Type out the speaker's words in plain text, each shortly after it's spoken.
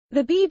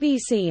The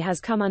BBC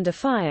has come under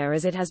fire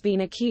as it has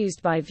been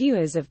accused by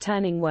viewers of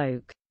turning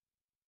woke.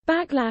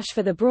 Backlash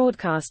for the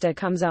broadcaster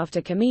comes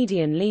after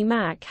comedian Lee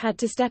Mack had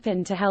to step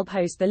in to help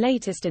host the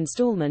latest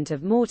installment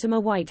of Mortimer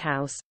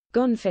Whitehouse,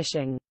 Gone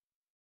Fishing.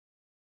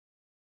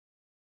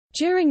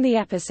 During the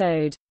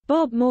episode,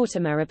 Bob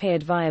Mortimer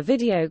appeared via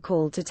video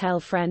call to tell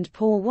friend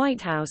Paul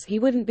Whitehouse he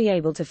wouldn't be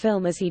able to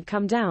film as he'd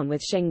come down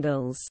with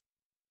shingles.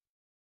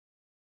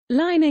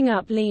 Lining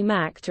up Lee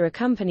Mack to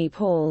accompany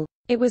Paul,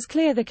 it was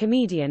clear the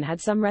comedian had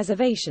some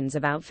reservations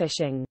about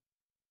fishing.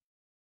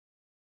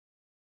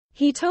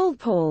 He told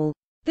Paul,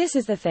 "This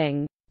is the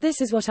thing,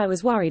 this is what I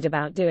was worried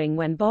about doing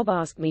when Bob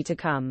asked me to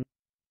come.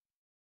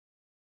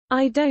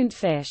 I don't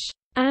fish.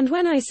 And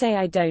when I say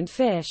I don't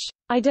fish,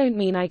 I don't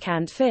mean I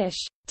can't fish,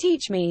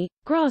 teach me,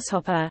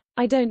 grasshopper,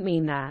 I don't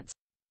mean that.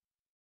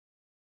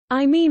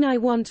 I mean I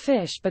want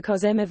fish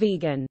because I'm a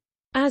vegan."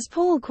 As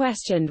Paul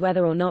questioned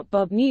whether or not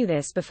Bob knew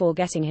this before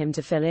getting him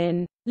to fill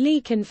in,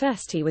 Lee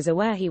confessed he was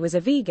aware he was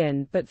a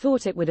vegan but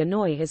thought it would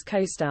annoy his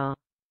co-star.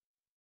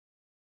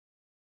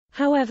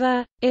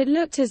 However, it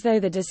looked as though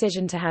the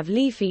decision to have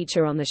Lee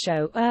feature on the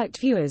show irked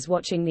viewers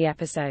watching the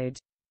episode.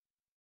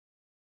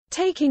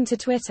 Taking to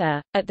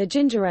Twitter,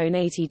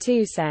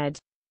 @thegingerone82 said,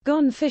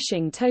 "Gone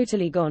fishing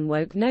totally gone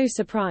woke, no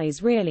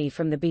surprise really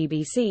from the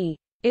BBC,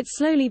 it's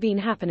slowly been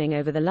happening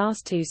over the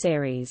last 2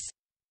 series.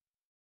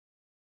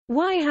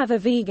 Why have a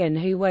vegan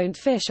who won't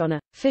fish on a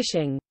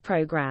fishing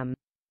program?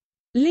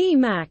 Lee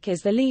Mack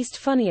is the least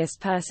funniest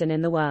person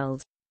in the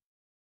world.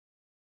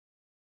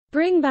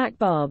 Bring back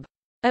Bob."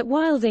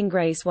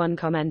 @WildingGrace1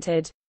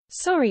 commented,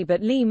 "Sorry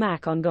but Lee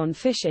Mack on Gone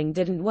Fishing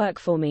didn't work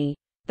for me.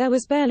 There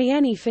was barely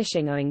any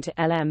fishing owing to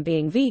LM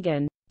being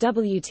vegan,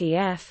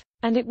 WTF,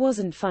 and it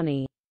wasn't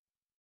funny.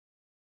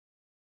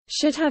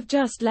 Should have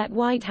just let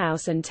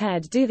Whitehouse and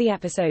Ted do the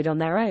episode on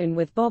their own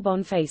with Bob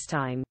on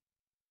FaceTime."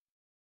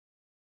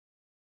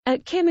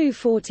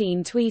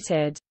 @Kimu14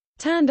 tweeted,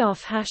 "Turned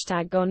off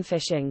 #Gone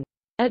Fishing.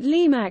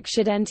 @Lee Mack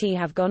should NT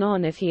have gone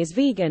on if he is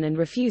vegan and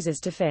refuses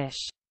to fish.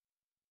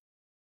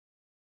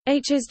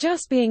 H is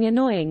just being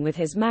annoying with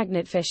his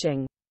magnet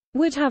fishing.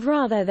 Would have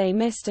rather they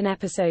missed an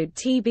episode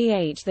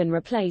TBH than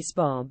replace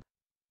Bob.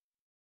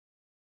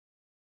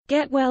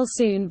 Get well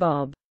soon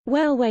Bob.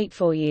 Well wait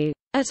for you."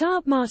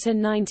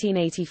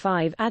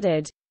 @ArpMartin1985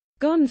 added,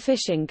 "Gone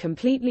Fishing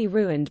completely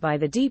ruined by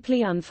the deeply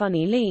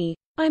unfunny Lee.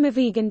 I'm a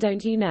vegan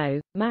don't you know,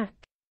 Mac.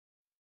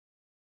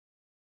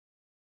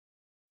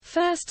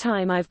 First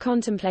time I've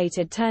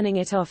contemplated turning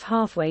it off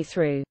halfway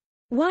through.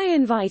 Why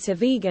invite a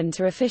vegan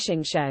to a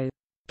fishing show?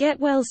 Get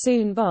well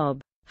soon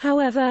Bob."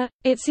 However,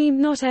 it seemed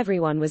not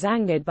everyone was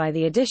angered by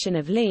the addition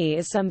of Lee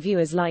as some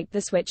viewers liked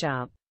the switch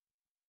up.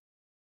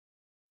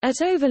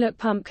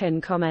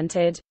 @OverlookPumpkin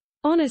commented,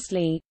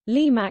 "Honestly,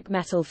 Lee Mack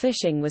metal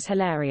fishing was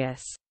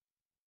hilarious."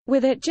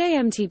 With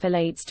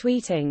 @JMTPalates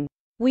tweeting,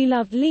 "We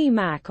loved Lee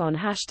Mack on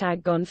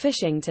 #Gone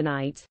Fishing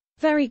tonight.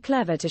 Very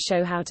clever to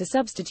show how to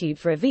substitute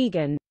for a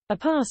vegan, a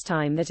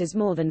pastime that is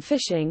more than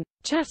fishing,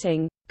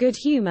 chatting, good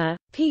humor,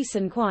 peace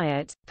and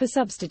quiet, per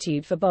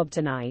substitute for Bob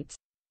tonight."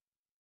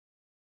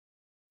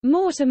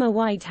 Mortimer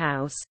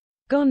Whitehouse,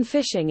 Gone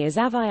Fishing is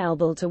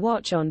available to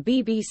watch on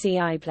BBC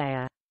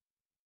iPlayer.